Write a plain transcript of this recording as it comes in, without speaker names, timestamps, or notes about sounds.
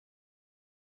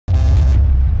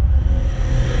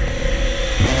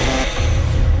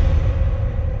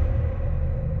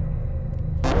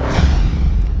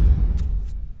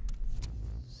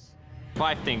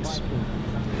5 things.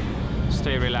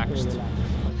 Stay relaxed.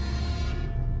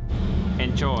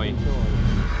 Enjoy.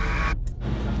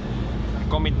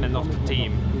 Commitment of the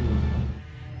team.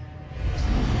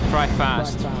 Drive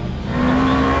fast.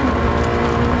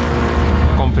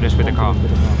 Confidence with the car.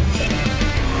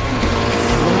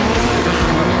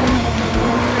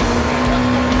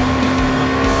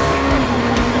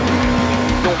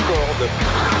 Concorde.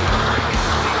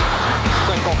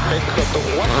 50 mètres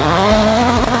droite.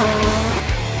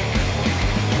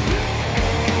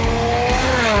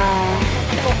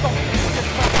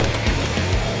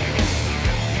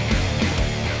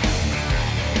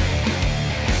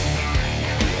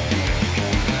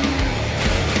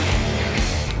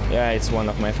 Yeah, it's one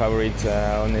of my favorites,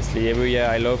 honestly. Every year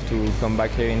I love to come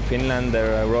back here in Finland.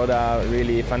 The roads are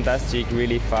really fantastic,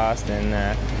 really fast,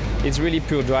 and it's really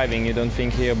pure driving. You don't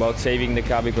think here about saving the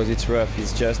car because it's rough.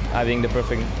 It's just having the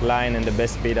perfect line and the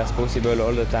best speed as possible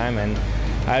all the time, and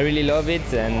I really love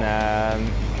it, and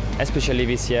especially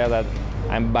this year that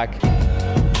I'm back.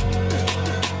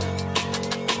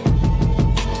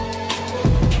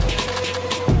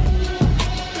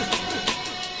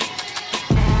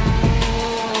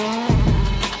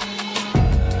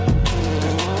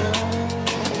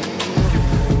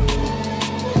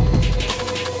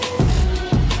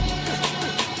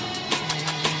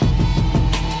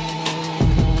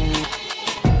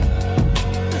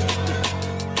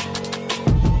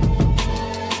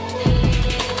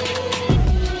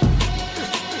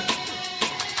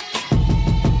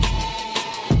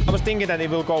 I was thinking that it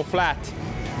will go flat,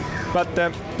 but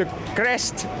the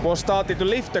crest was starting to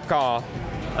lift the car,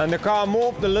 and the car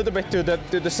moved a little bit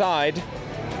to the side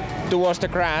towards the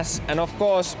grass. And of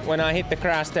course, when I hit the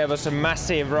grass, there was a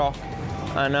massive rock,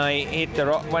 and I hit the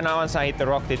rock. Once I hit the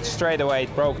rock, it straight away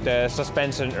broke the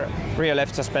suspension, rear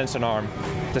left suspension arm.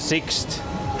 The 6th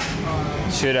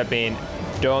should have been: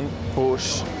 don't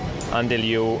push until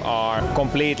you are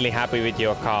completely happy with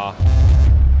your car.